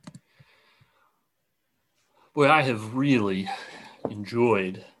Boy, I have really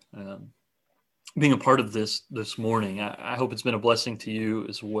enjoyed being a part of this morning. I hope it's been a blessing to you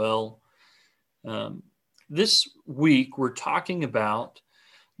as well. Um, this week, we're talking about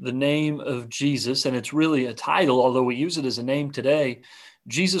the name of Jesus, and it's really a title, although we use it as a name today,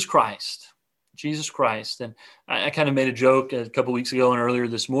 Jesus Christ. Jesus Christ. And I kind of made a joke a couple weeks ago and earlier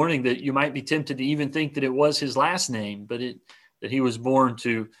this morning that you might be tempted to even think that it was his last name, that he was born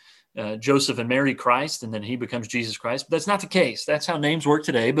to Joseph and Mary Christ, and then he becomes Jesus Christ. But that's not the case. That's how names work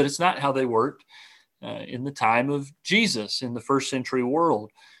today, but it's not how they worked in the time of Jesus in the first century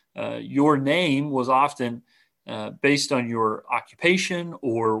world. Your name was often based on your occupation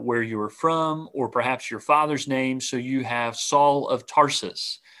or where you were from, or perhaps your father's name. So you have Saul of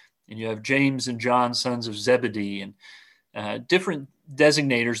Tarsus, and you have James and John, sons of Zebedee, and different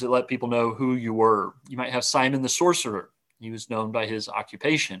designators that let people know who you were. You might have Simon the sorcerer. He was known by his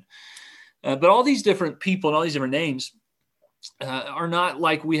occupation. But all these different people and all these different names are not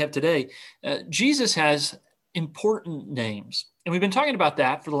like we have today. Jesus has important names, and we've been talking about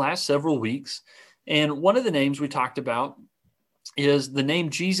that for the last several weeks. And one of the names we talked about is the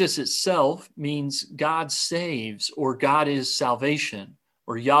name Jesus itself means God saves, or God is salvation,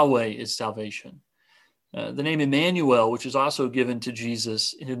 or Yahweh is salvation. The name Emmanuel, which is also given to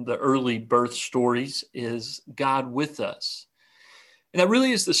Jesus in the early birth stories, is God with us. And that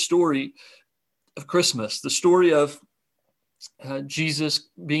really is the story of Christmas, the story of Jesus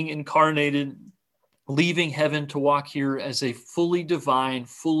being incarnated, leaving heaven to walk here as a fully divine,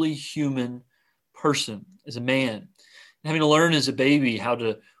 fully human person, as a man, and having to learn as a baby how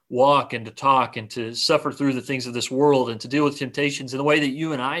to walk and to talk and to suffer through the things of this world and to deal with temptations in the way that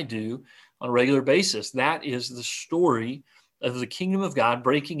you and I do on a regular basis. That is the story of the kingdom of God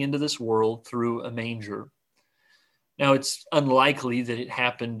breaking into this world through a manger. Now, it's unlikely that it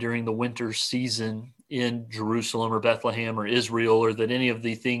happened during the winter season in Jerusalem or Bethlehem or Israel, or that any of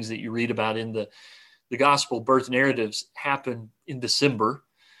the things that you read about in the gospel birth narratives happen in December.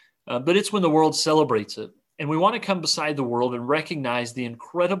 But it's when the world celebrates it. And we want to come beside the world and recognize the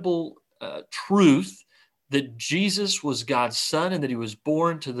incredible truth that Jesus was God's son, and that he was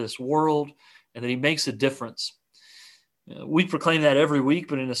born to this world, and that he makes a difference. We proclaim that every week,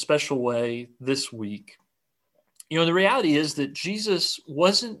 but in a special way this week. You know, the reality is that Jesus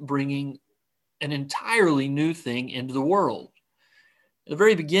wasn't bringing an entirely new thing into the world. At the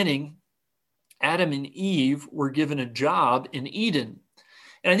very beginning, Adam and Eve were given a job in Eden.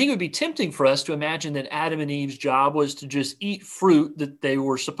 And I think it would be tempting for us to imagine that Adam and Eve's job was to just eat fruit that they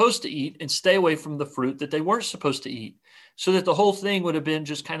were supposed to eat and stay away from the fruit that they weren't supposed to eat, so that the whole thing would have been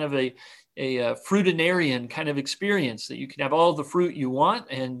just kind of a fruitarian kind of experience, that you can have all the fruit you want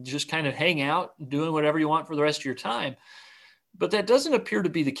and just kind of hang out doing whatever you want for the rest of your time. But that doesn't appear to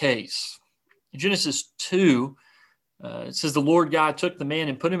be the case. In Genesis 2, it says, the Lord God took the man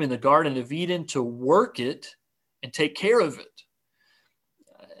and put him in the Garden of Eden to work it and take care of it.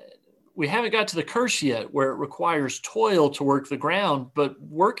 We haven't got to the curse yet, where it requires toil to work the ground, but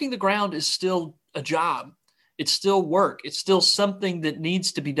working the ground is still a job. It's still work. It's still something that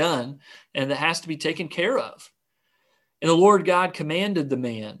needs to be done and that has to be taken care of. And the Lord God commanded the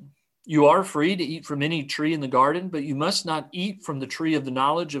man, you are free to eat from any tree in the garden, but you must not eat from the tree of the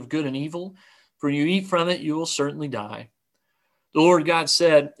knowledge of good and evil, for when you eat from it, you will certainly die. The Lord God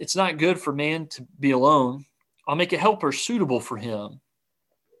said, it's not good for man to be alone. I'll make a helper suitable for him.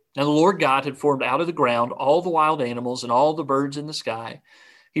 Now the Lord God had formed out of the ground all the wild animals and all the birds in the sky.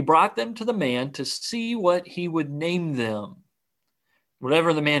 He brought them to the man to see what he would name them.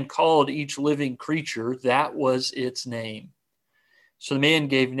 Whatever the man called each living creature, that was its name. So the man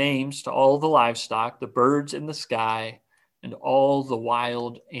gave names to all the livestock, the birds in the sky, and all the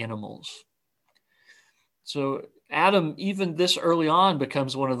wild animals. So Adam, even this early on,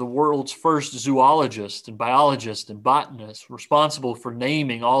 becomes one of the world's first zoologists and biologists and botanists, responsible for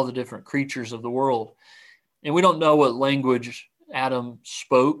naming all the different creatures of the world. And we don't know what language Adam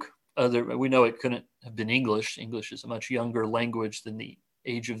spoke. We know it couldn't have been English. English is a much younger language than the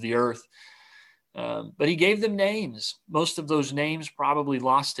age of the earth. But he gave them names. Most of those names probably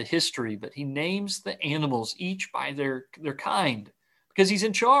lost to history, but he names the animals each by their kind, because he's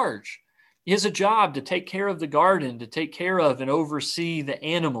in charge. He has a job to take care of the garden, to take care of and oversee the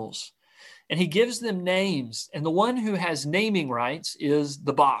animals. And he gives them names. And the one who has naming rights is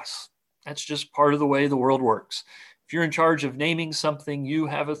the boss. That's just part of the way the world works. If you're in charge of naming something, you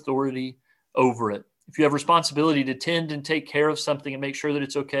have authority over it. If you have responsibility to tend and take care of something and make sure that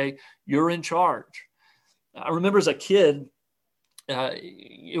it's okay, you're in charge. I remember as a kid,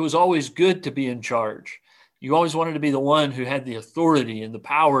 it was always good to be in charge. You always wanted to be the one who had the authority and the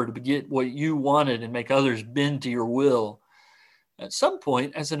power to get what you wanted and make others bend to your will. At some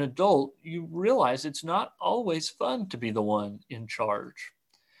point, as an adult, you realize it's not always fun to be the one in charge.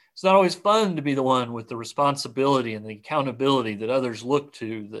 It's not always fun to be the one with the responsibility and the accountability that others look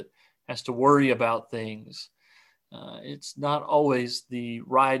to, that has to worry about things. It's not always the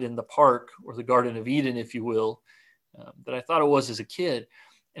ride in the park or the Garden of Eden, if you will, that I thought it was as a kid.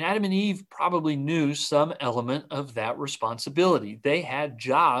 And Adam and Eve probably knew some element of that responsibility. They had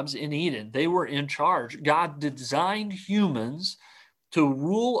jobs in Eden. They were in charge. God designed humans to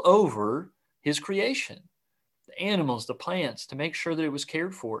rule over his creation, the animals, the plants, to make sure that it was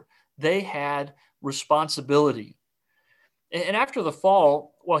cared for. They had responsibility. And after the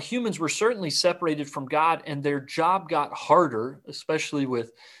fall, while humans were certainly separated from God and their job got harder, especially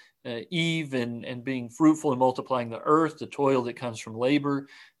with Eve and being fruitful and multiplying the earth, the toil that comes from labor,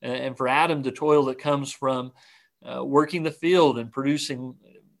 and for Adam, the toil that comes from working the field and producing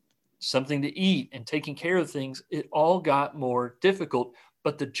something to eat and taking care of things, it all got more difficult,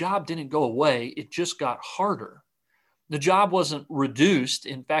 but the job didn't go away. It just got harder. The job wasn't reduced.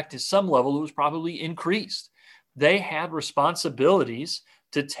 In fact, at some level, it was probably increased. They had responsibilities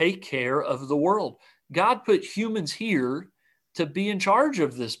to take care of the world. God put humans here to be in charge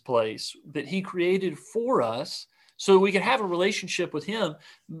of this place that he created for us so we can have a relationship with him,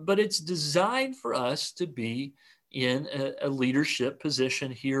 but it's designed for us to be in a leadership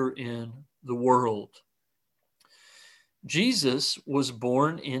position here in the world. Jesus was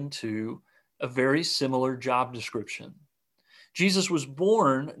born into a very similar job description. Jesus was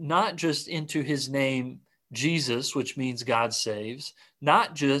born not just into his name, Jesus, which means God saves,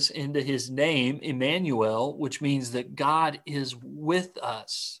 not just into his name, Emmanuel, which means that God is with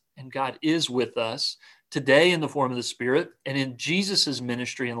us, and God is with us today in the form of the Spirit, and in Jesus's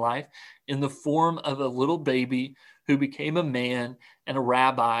ministry and life in the form of a little baby who became a man and a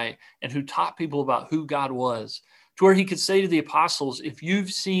rabbi and who taught people about who God was, to where he could say to the apostles, if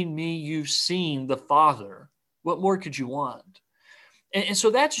you've seen me, you've seen the Father. What more could you want? And so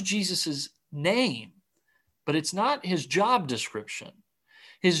that's Jesus's name. But it's not his job description.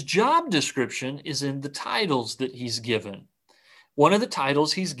 His job description is in the titles that he's given. One of the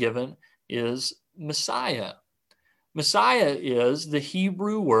titles he's given is Messiah. Messiah is the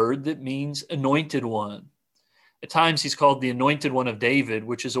Hebrew word that means anointed one. At times he's called the anointed one of David,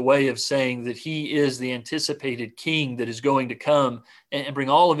 which is a way of saying that he is the anticipated king that is going to come and bring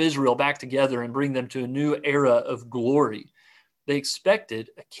all of Israel back together and bring them to a new era of glory. They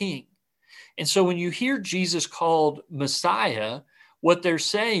expected a king. And so when you hear Jesus called Messiah, what they're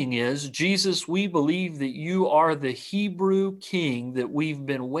saying is, Jesus, we believe that you are the Hebrew king that we've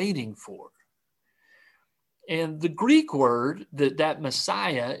been waiting for. And the Greek word that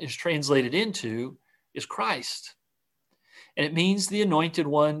Messiah is translated into is Christ. And it means the anointed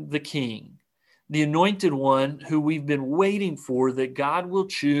one, the king, the anointed one who we've been waiting for, that God will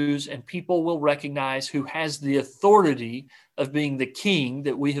choose and people will recognize, who has the authority of being the king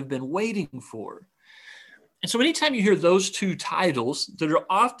that we have been waiting for. And so anytime you hear those two titles that are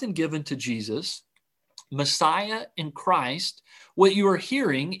often given to Jesus, Messiah and Christ, what you are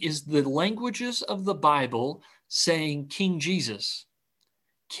hearing is the languages of the Bible saying King Jesus.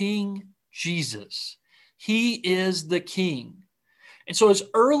 King Jesus. He is the king. And so as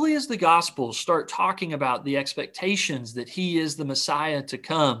early as the Gospels start talking about the expectations that he is the Messiah to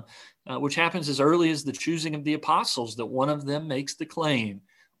come, which happens as early as the choosing of the apostles, that one of them makes the claim,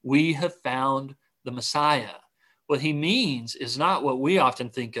 we have found the Messiah. What he means is not what we often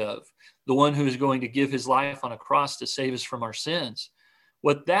think of, the one who is going to give his life on a cross to save us from our sins.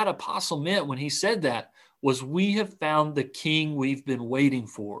 What that apostle meant when he said that was, we have found the king we've been waiting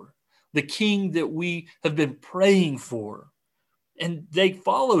for, the king that we have been praying for. And they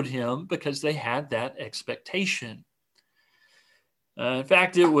followed him because they had that expectation. In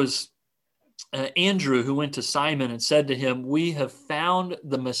fact, it was Andrew who went to Simon and said to him, we have found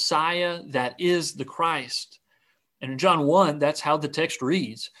the Messiah, that is the Christ. And in John 1, that's how the text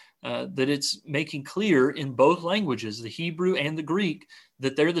reads, that it's making clear in both languages, the Hebrew and the Greek,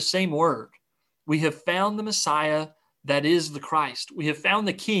 that they're the same word. We have found the Messiah, that is the Christ. We have found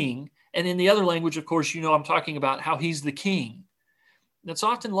the king. And in the other language, of course, you know, I'm talking about how he's the king. That's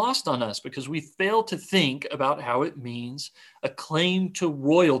often lost on us because we fail to think about how it means a claim to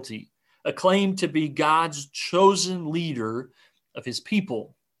royalty, a claim to be God's chosen leader of his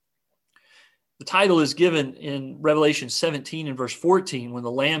people. The title is given in Revelation 17 and verse 14, when the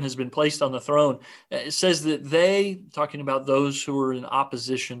Lamb has been placed on the throne. It says that they, talking about those who are in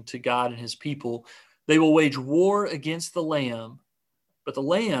opposition to God and his people, they will wage war against the Lamb, but the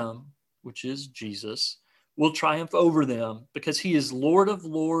Lamb, which is Jesus, will triumph over them, because he is Lord of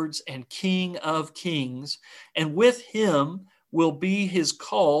lords and King of kings, and with him will be his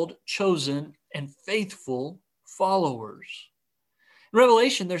called, chosen, and faithful followers. In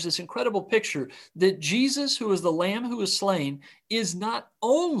Revelation, there's this incredible picture that Jesus, who is the Lamb who was slain, is not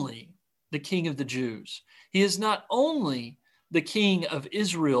only the King of the Jews. He is not only the King of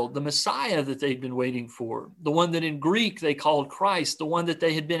Israel, the Messiah that they'd been waiting for, the one that in Greek they called Christ, the one that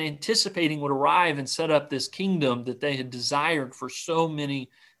they had been anticipating would arrive and set up this kingdom that they had desired for so many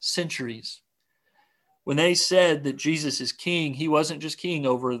centuries. When they said that Jesus is king, he wasn't just king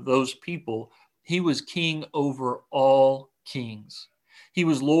over those people. He was king over all kings. He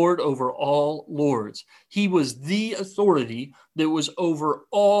was Lord over all lords. He was the authority that was over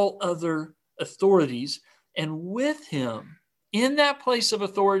all other authorities. And with him, in that place of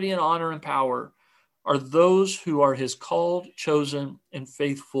authority and honor and power, are those who are his called, chosen, and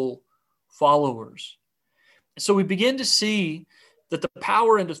faithful followers. So we begin to see that the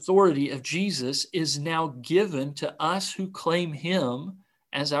power and authority of Jesus is now given to us who claim him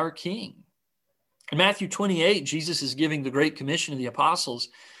as our king. In Matthew 28, Jesus is giving the Great Commission to the apostles,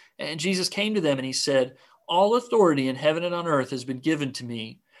 and Jesus came to them and he said, "All authority in heaven and on earth has been given to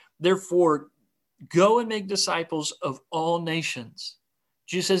me. Therefore, go and make disciples of all nations."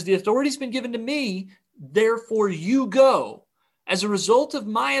 Jesus says, the authority's been given to me, therefore you go. As a result of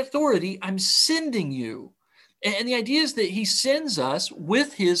my authority, I'm sending you. And the idea is that he sends us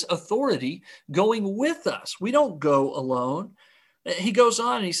with his authority going with us. We don't go alone. He goes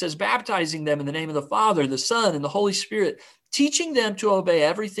on and he says, baptizing them in the name of the Father, the Son, and the Holy Spirit, teaching them to obey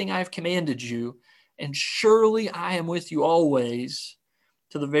everything I've commanded you. And surely I am with you always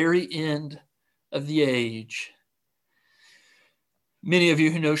to the very end of the age. Many of you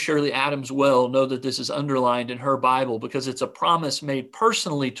who know Shirley Adams well know that this is underlined in her Bible because it's a promise made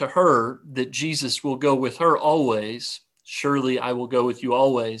personally to her that Jesus will go with her always. Surely I will go with you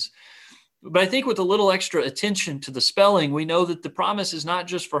always. But I think with a little extra attention to the spelling, we know that the promise is not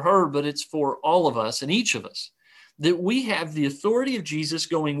just for her, but it's for all of us and each of us, that we have the authority of Jesus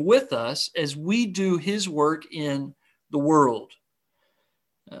going with us as we do his work in the world.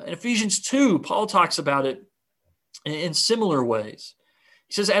 In Ephesians 2, Paul talks about it in similar ways.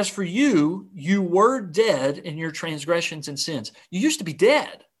 He says, as for you, you were dead in your transgressions and sins. You used to be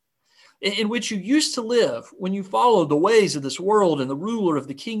dead, in which you used to live when you followed the ways of this world and the ruler of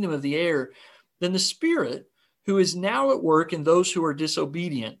the kingdom of the air, then the Spirit who is now at work in those who are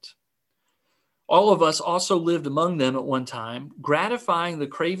disobedient. All of us also lived among them at one time, gratifying the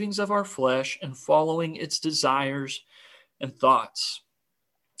cravings of our flesh and following its desires and thoughts.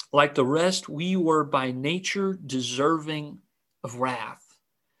 Like the rest, we were by nature deserving of wrath.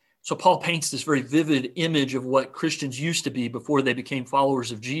 So Paul paints this very vivid image of what Christians used to be before they became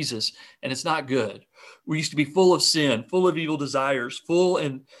followers of Jesus, and it's not good. We used to be full of sin, full of evil desires, full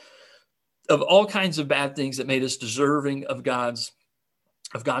of all kinds of bad things that made us deserving of God's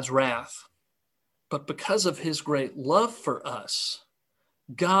wrath. But because of his great love for us,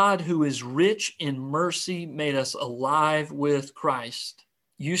 God, who is rich in mercy, made us alive with Christ.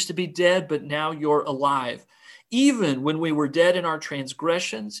 Used to be dead, but now you're alive. Even when we were dead in our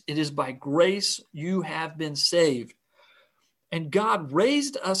transgressions, it is by grace you have been saved. And God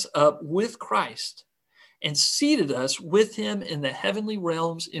raised us up with Christ and seated us with him in the heavenly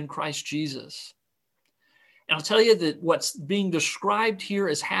realms in Christ Jesus. And I'll tell you that what's being described here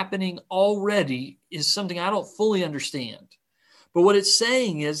as happening already is something I don't fully understand. But what it's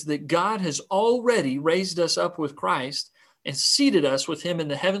saying is that God has already raised us up with Christ and seated us with him in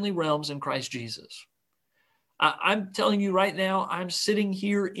the heavenly realms in Christ Jesus. I'm telling you right now, I'm sitting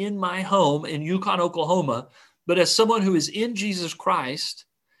here in my home in Yukon, Oklahoma, but as someone who is in Jesus Christ,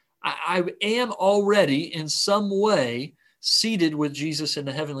 I am already in some way seated with Jesus in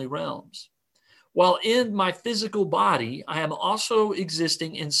the heavenly realms. While in my physical body, I am also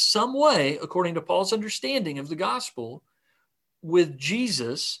existing in some way, according to Paul's understanding of the gospel, with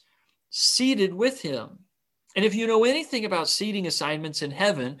Jesus seated with him. And if you know anything about seating assignments in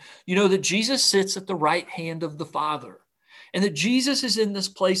heaven, you know that Jesus sits at the right hand of the Father, and that Jesus is in this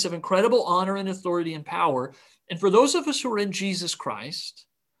place of incredible honor and authority and power. And for those of us who are in Jesus Christ,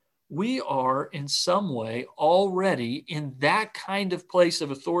 we are in some way already in that kind of place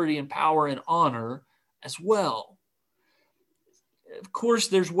of authority and power and honor as well. Of course,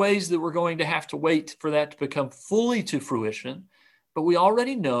 there's ways that we're going to have to wait for that to become fully to fruition. But we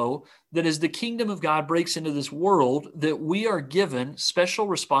already know that as the kingdom of God breaks into this world, that we are given special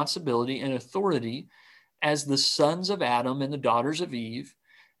responsibility and authority as the sons of Adam and the daughters of Eve,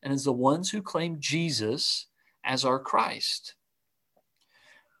 and as the ones who claim Jesus as our Christ.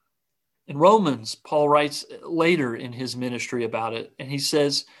 In Romans, Paul writes later in his ministry about it, and he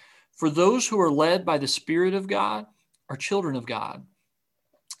says, "For those who are led by the Spirit of God are children of God.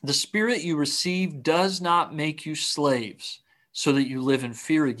 The Spirit you receive does not make you slaves so that you live in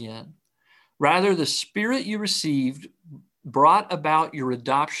fear again. Rather, the Spirit you received brought about your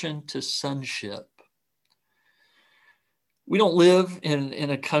adoption to sonship." We don't live in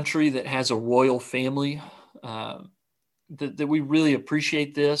a country that has a royal family, that we really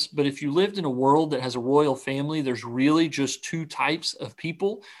appreciate this. But if you lived in a world that has a royal family, there's really just two types of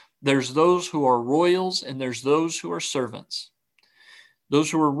people. There's those who are royals and there's those who are servants. Those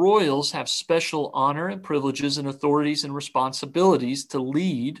who are royals have special honor and privileges and authorities and responsibilities to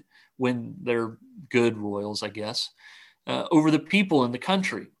lead, when they're good royals, I guess, over the people in the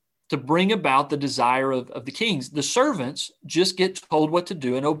country, to bring about the desire of the kings. The servants just get told what to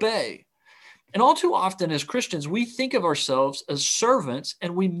do and obey. And all too often as Christians, we think of ourselves as servants,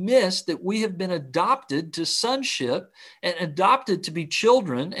 and we miss that we have been adopted to sonship and adopted to be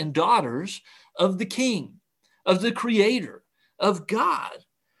children and daughters of the King, of the Creator, of God.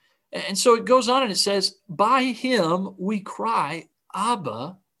 And so it goes on and it says, "By him we cry,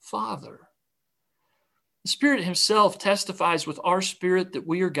 Abba, Father." The Spirit himself testifies with our spirit that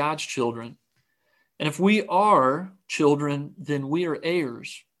we are God's children. And if we are children, then we are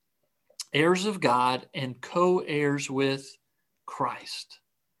heirs, heirs of God and co-heirs with Christ.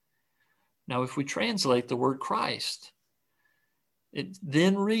 Now, if we translate the word Christ, it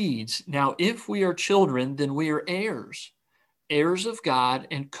then reads, "Now, if we are children, then we are heirs, heirs of God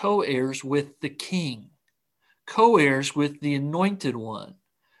and co-heirs with the King, co-heirs with the Anointed One."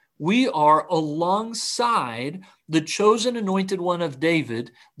 We are alongside the chosen anointed one of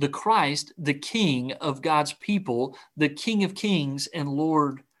David, the Christ, the King of God's people, the King of kings and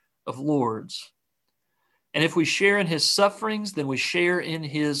Lord of lords. And if we share in his sufferings, then we share in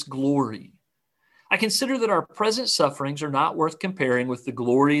his glory. I consider that our present sufferings are not worth comparing with the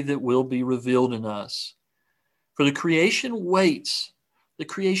glory that will be revealed in us. For the creation waits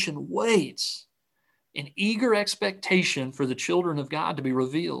in eager expectation for the children of God to be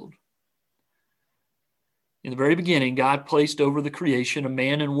revealed. In the very beginning, God placed over the creation a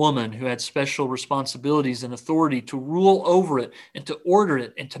man and woman who had special responsibilities and authority to rule over it and to order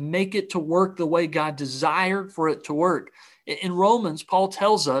it and to make it to work the way God desired for it to work. In Romans, Paul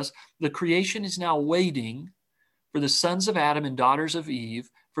tells us the creation is now waiting for the sons of Adam and daughters of Eve,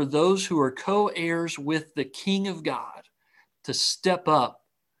 for those who are co-heirs with the King of God, to step up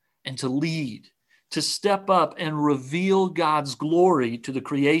and to lead, to step up and reveal God's glory to the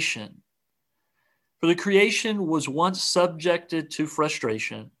creation. For the creation was once subjected to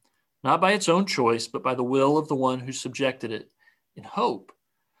frustration, not by its own choice, but by the will of the one who subjected it, in hope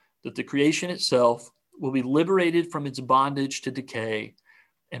that the creation itself will be liberated from its bondage to decay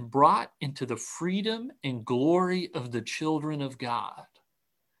and brought into the freedom and glory of the children of God.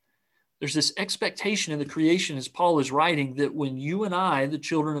 There's this expectation in the creation, as Paul is writing, that when you and I, the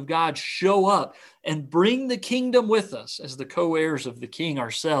children of God, show up and bring the kingdom with us as the co-heirs of the King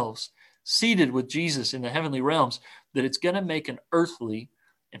ourselves, seated with Jesus in the heavenly realms, that it's going to make an earthly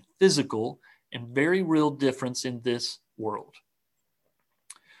and physical and very real difference in this world.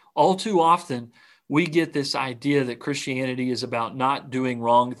 All too often, we get this idea that Christianity is about not doing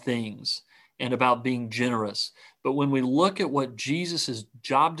wrong things and about being generous. But when we look at what Jesus'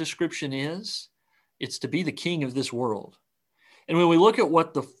 job description is, it's to be the king of this world. And when we look at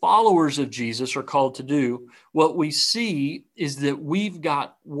what the followers of Jesus are called to do, what we see is that we've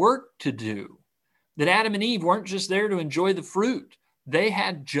got work to do. That Adam and Eve weren't just there to enjoy the fruit. They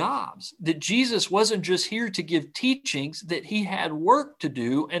had jobs. That Jesus wasn't just here to give teachings, that he had work to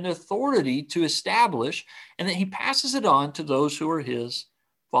do and authority to establish, and that he passes it on to those who are his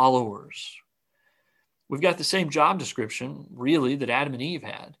followers. We've got the same job description, really, that Adam and Eve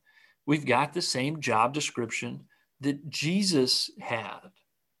had. We've got the same job description that Jesus had,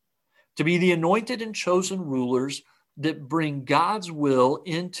 to be the anointed and chosen rulers that bring God's will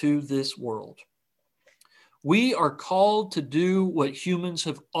into this world. We are called to do what humans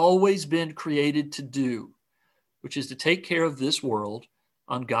have always been created to do, which is to take care of this world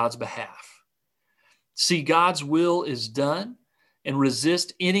on God's behalf. See God's will is done and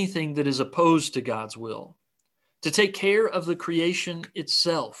resist anything that is opposed to God's will. To take care of the creation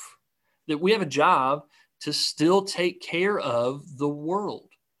itself, that we have a job to still take care of the world.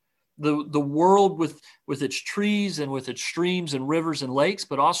 The world with its trees and with its streams and rivers and lakes,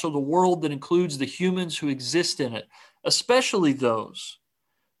 but also the world that includes the humans who exist in it, especially those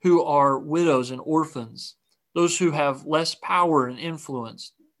who are widows and orphans, those who have less power and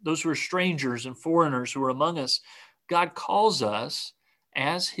influence, those who are strangers and foreigners who are among us. God calls us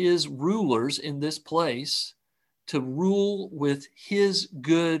as his rulers in this place to rule with his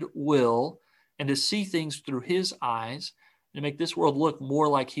good will and to see things through his eyes and to make this world look more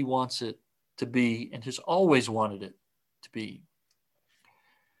like he wants it to be and has always wanted it to be.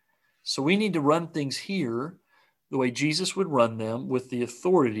 So we need to run things here the way Jesus would run them, with the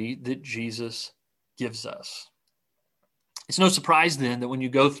authority that Jesus gives us. It's no surprise then that when you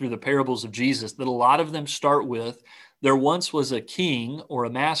go through the parables of Jesus, that a lot of them start with, there once was a king or a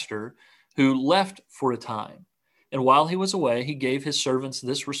master who left for a time. And while he was away, he gave his servants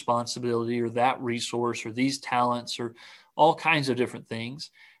this responsibility or that resource or these talents or all kinds of different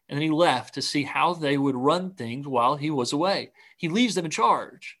things. And then he left to see how they would run things while he was away. He leaves them in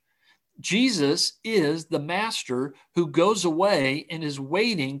charge. Jesus is the master who goes away and is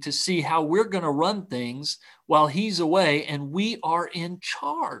waiting to see how we're going to run things while he's away, and we are in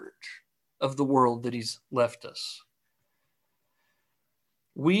charge of the world that he's left us.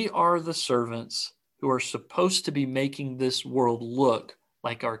 We are the servants who are supposed to be making this world look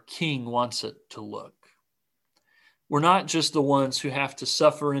like our King wants it to look. We're not just the ones who have to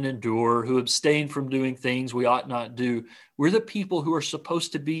suffer and endure, who abstain from doing things we ought not do. We're the people who are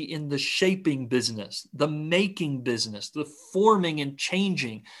supposed to be in the shaping business, the making business, the forming and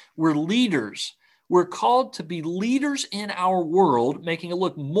changing. We're leaders. We're called to be leaders in our world, making it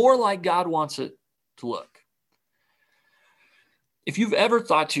look more like God wants it to look. If you've ever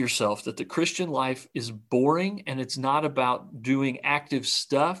thought to yourself that the Christian life is boring and it's not about doing active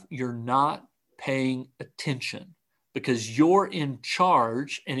stuff, you're not paying attention, because you're in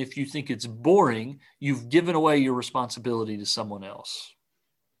charge. And if you think it's boring, you've given away your responsibility to someone else.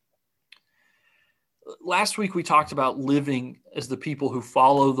 Last week, we talked about living as the people who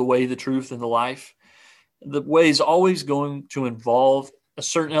follow the way, the truth, and the life. The way is always going to involve a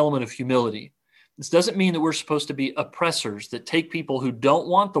certain element of humility. This doesn't mean that we're supposed to be oppressors that take people who don't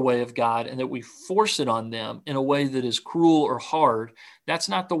want the way of God and that we force it on them in a way that is cruel or hard. That's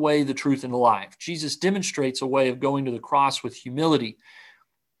not the way, the truth, and the life. Jesus demonstrates a way of going to the cross with humility,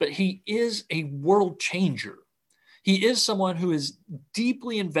 but he is a world changer. He is someone who is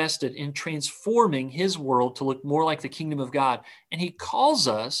deeply invested in transforming his world to look more like the kingdom of God. And he calls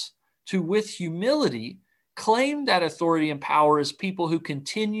us to, with humility, claim that authority and power as people who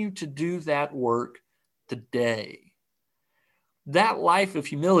continue to do that work today. That life of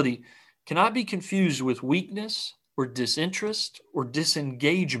humility cannot be confused with weakness or disinterest or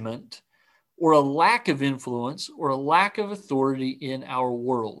disengagement or a lack of influence or a lack of authority in our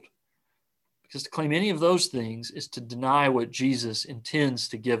world. Because to claim any of those things is to deny what Jesus intends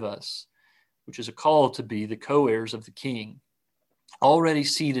to give us, which is a call to be the co-heirs of the King, already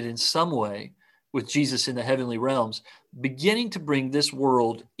seated in some way with Jesus in the heavenly realms, beginning to bring this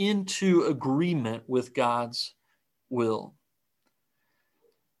world into agreement with God's will.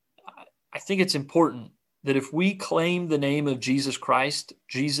 I think it's important that if we claim the name of Jesus Christ,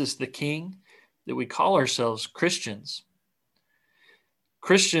 Jesus the King, that we call ourselves Christians.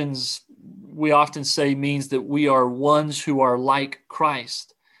 Christians, we often say, means that we are ones who are like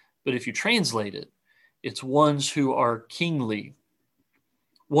Christ. But if you translate it, it's ones who are kingly,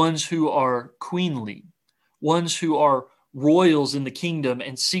 ones who are queenly, ones who are royals in the kingdom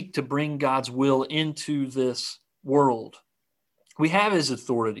and seek to bring God's will into this world. We have his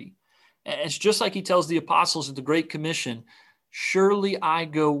authority. It's just like he tells the apostles at the Great Commission, surely I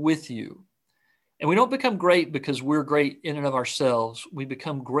go with you. And we don't become great because we're great in and of ourselves. We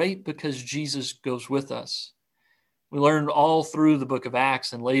become great because Jesus goes with us. We learned all through the book of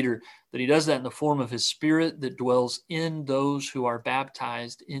Acts and later that he does that in the form of his Spirit that dwells in those who are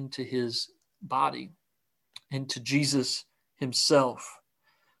baptized into his body, into Jesus himself.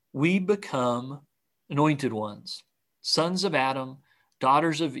 We become anointed ones, sons of Adam,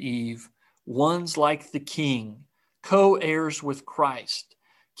 daughters of Eve, ones like the King, co-heirs with Christ,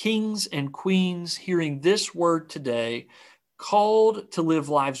 kings and queens hearing this word today, called to live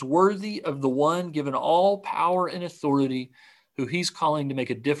lives worthy of the one given all power and authority, who he's calling to make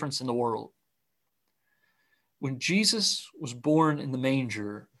a difference in the world. When Jesus was born in the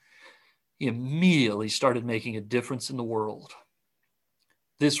manger, he immediately started making a difference in the world.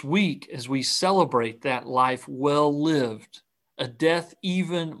 This week, as we celebrate that life well lived, a death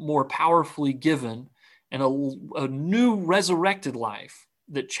even more powerfully given, and a new resurrected life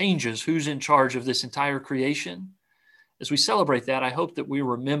that changes who's in charge of this entire creation, as we celebrate that, I hope that we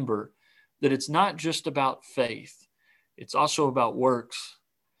remember that it's not just about faith. It's also about works.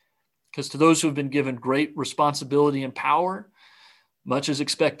 Because to those who have been given great responsibility and power, much is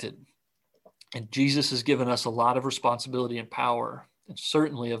expected. And Jesus has given us a lot of responsibility and power. And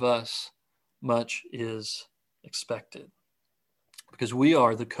certainly of us, much is expected. because we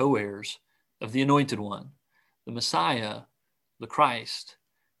are the co-heirs of the Anointed One, the Messiah, the Christ,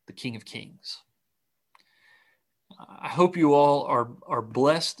 the King of Kings. I hope you all are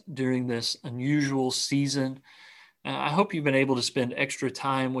blessed during this unusual season. I hope you've been able to spend extra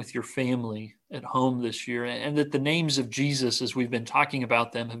time with your family at home this year, and that the names of Jesus, as we've been talking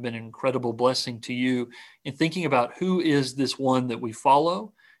about them, have been an incredible blessing to you in thinking about who is this one that we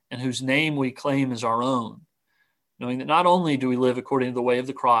follow and whose name we claim as our own, knowing that not only do we live according to the way of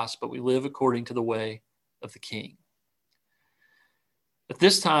the cross, but we live according to the way of the King. At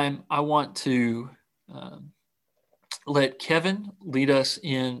this time, I want to let Kevin lead us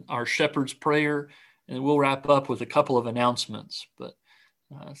in our shepherd's prayer, and we'll wrap up with a couple of announcements. But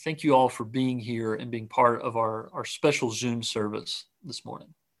thank you all for being here and being part of our special Zoom service this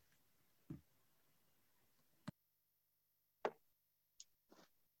morning.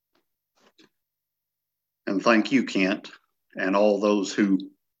 And thank you, Kent, and all those who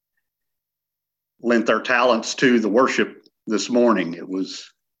lent their talents to the worship this morning. It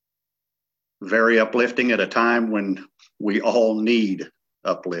was very uplifting at a time when we all need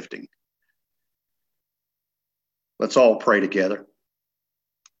uplifting. Let's all pray together.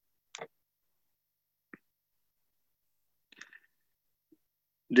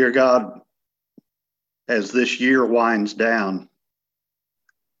 Dear God, as this year winds down,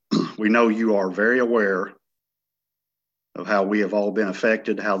 we know you are very aware of how we have all been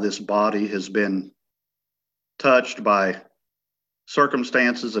affected, how this body has been touched by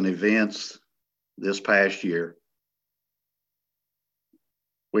circumstances and events this past year.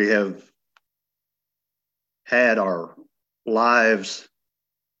 We have had our lives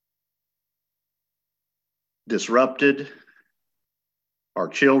disrupted, our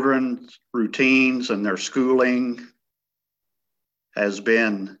children's routines and their schooling has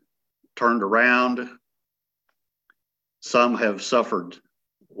been turned around. Some have suffered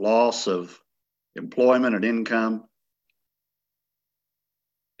loss of employment and income.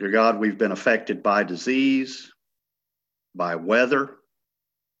 Dear God, we've been affected by disease, by weather.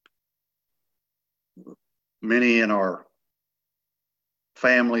 Many in our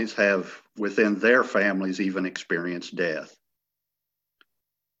families have, within their families, even experienced death.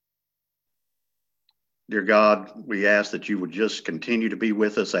 Dear God, we ask that you would just continue to be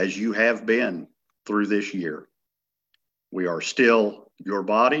with us as you have been through this year. We are still your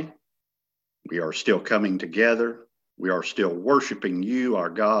body. We are still coming together. We are still worshiping you, our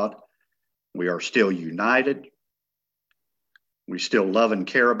God. We are still united. We still love and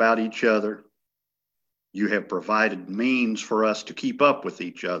care about each other. You have provided means for us to keep up with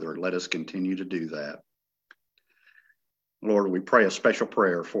each other. Let us continue to do that. Lord, we pray a special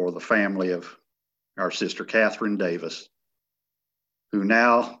prayer for the family of our sister Catherine Davis, who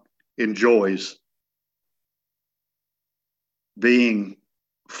now enjoys being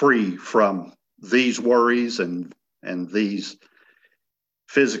free from these worries and these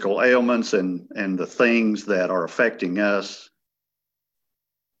physical ailments and the things that are affecting us.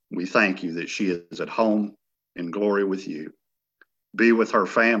 We thank you that she is at home in glory with you. Be with her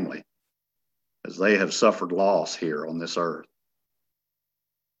family as they have suffered loss here on this earth.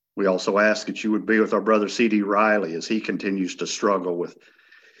 We also ask that you would be with our brother C.D. Riley as he continues to struggle with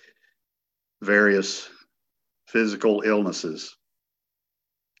various physical illnesses.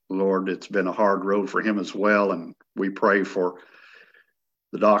 Lord, it's been a hard road for him as well, and we pray for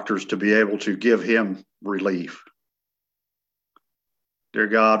the doctors to be able to give him relief. Dear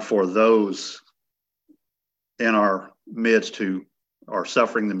God, for those in our midst who are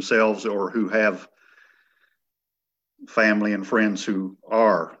suffering themselves or who have family and friends who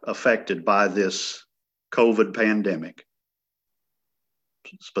are affected by this COVID pandemic,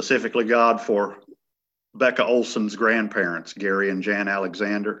 specifically, God, for Becca Olson's grandparents, Gary and Jan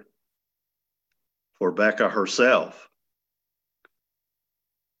Alexander, for Becca herself,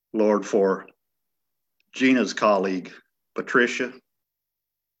 Lord, for Gina's colleague, Patricia,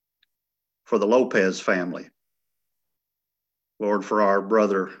 for the Lopez family, Lord, for our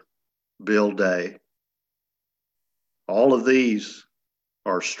brother, Bill Day. All of these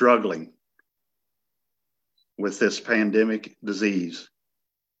are struggling with this pandemic disease.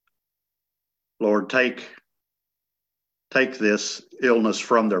 Lord, take this illness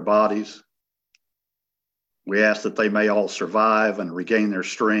from their bodies. We ask that they may all survive and regain their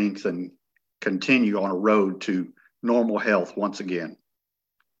strength and continue on a road to normal health once again.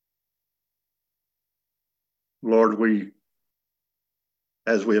 Lord,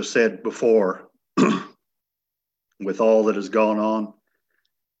 as we have said before, with all that has gone on,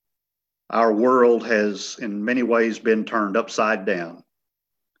 our world has in many ways been turned upside down.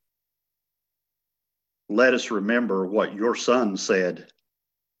 let us remember what your Son said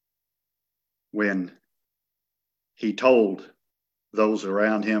when he told those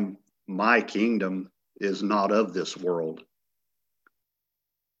around him, my kingdom is not of this world.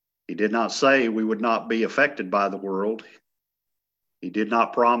 He did not say we would not be affected by the world. He did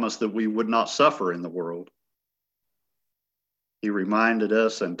not promise that we would not suffer in the world. He reminded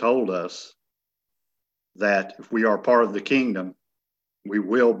us and told us that if we are part of the kingdom, we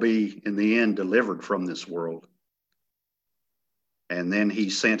will be in the end delivered from this world. And then he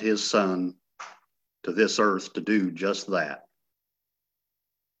sent his Son to this earth to do just that.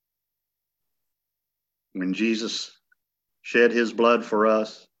 When Jesus shed his blood for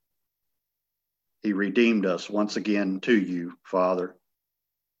us, he redeemed us once again to you, Father,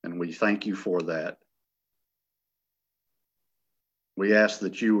 and we thank you for that. We ask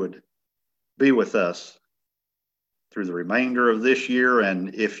that you would be with us through the remainder of this year,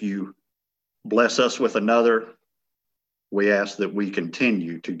 and if you bless us with another, we ask that we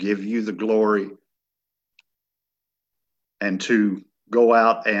continue to give you the glory and to go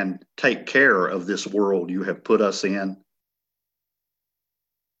out and take care of this world you have put us in.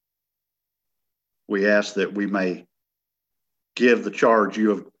 We ask that we may take the charge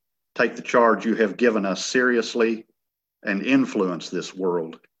you have given us seriously and influence this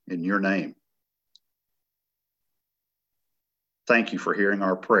world in your name. Thank you for hearing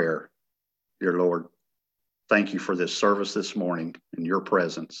our prayer, dear Lord. Thank you for this service this morning in your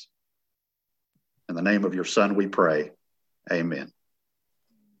presence. In the name of your Son we pray. Amen.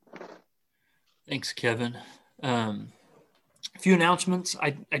 Thanks, Kevin. A few announcements.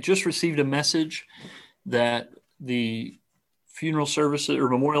 I just received a message that the funeral services or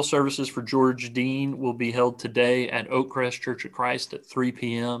memorial services for George Dean will be held today at Oakcrest Church of Christ at 3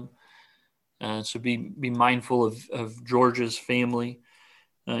 p.m. So be mindful of George's family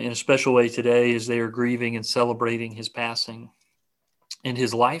in a special way today as they are grieving and celebrating his passing and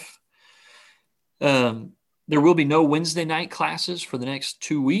his life. There will be no Wednesday night classes for the next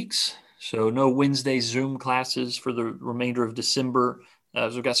 2 weeks. So no Wednesday Zoom classes for the remainder of December. So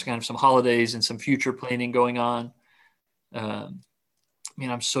we've got some holidays and some future planning going on.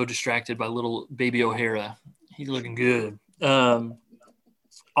 I'm so distracted by little baby O'Hara. He's looking good.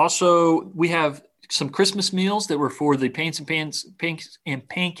 Also, we have some Christmas meals that were for the Pancakes and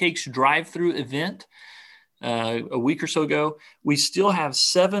Pancakes drive-through event a week or so ago. We still have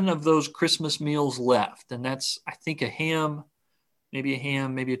 7 of those Christmas meals left, and that's, I think, a ham,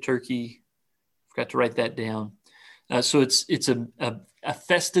 maybe a turkey. Forgot to write that down. So it's a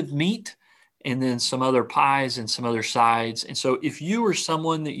festive meat, and then some other pies and some other sides. And so if you or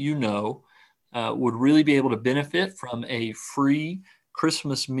someone that you know would really be able to benefit from a free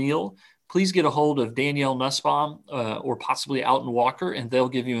Christmas meal, please get a hold of Danielle Nussbaum or possibly Alton Walker, and they'll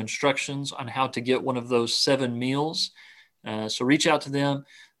give you instructions on how to get one of those 7 meals. So reach out to them.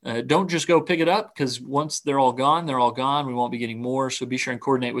 Don't just go pick it up, because once they're all gone, they're all gone. We won't be getting more. So be sure and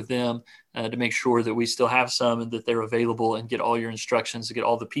coordinate with them to make sure that we still have some and that they're available, and get all your instructions to get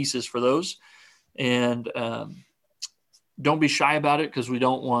all the pieces for those. And don't be shy about it, because we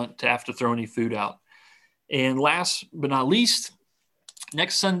don't want to have to throw any food out. And last but not least,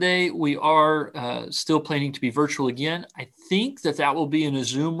 next Sunday, we are still planning to be virtual again. I think that will be in a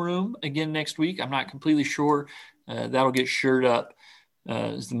Zoom room again next week. I'm not completely sure. That'll get shored up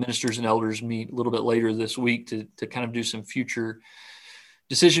as the ministers and elders meet a little bit later this week to kind of do some future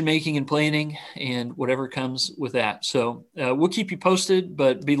decision-making and planning and whatever comes with that. So we'll keep you posted,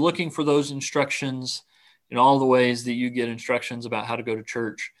 but be looking for those instructions in all the ways that you get instructions about how to go to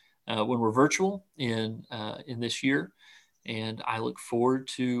church when we're virtual in this year. And I look forward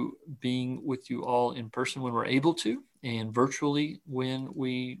to being with you all in person when we're able to, and virtually when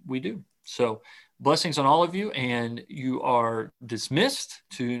we do. So blessings on all of you, and you are dismissed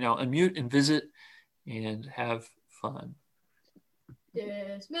to now unmute and visit and have fun.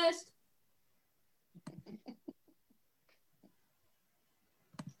 Dismissed.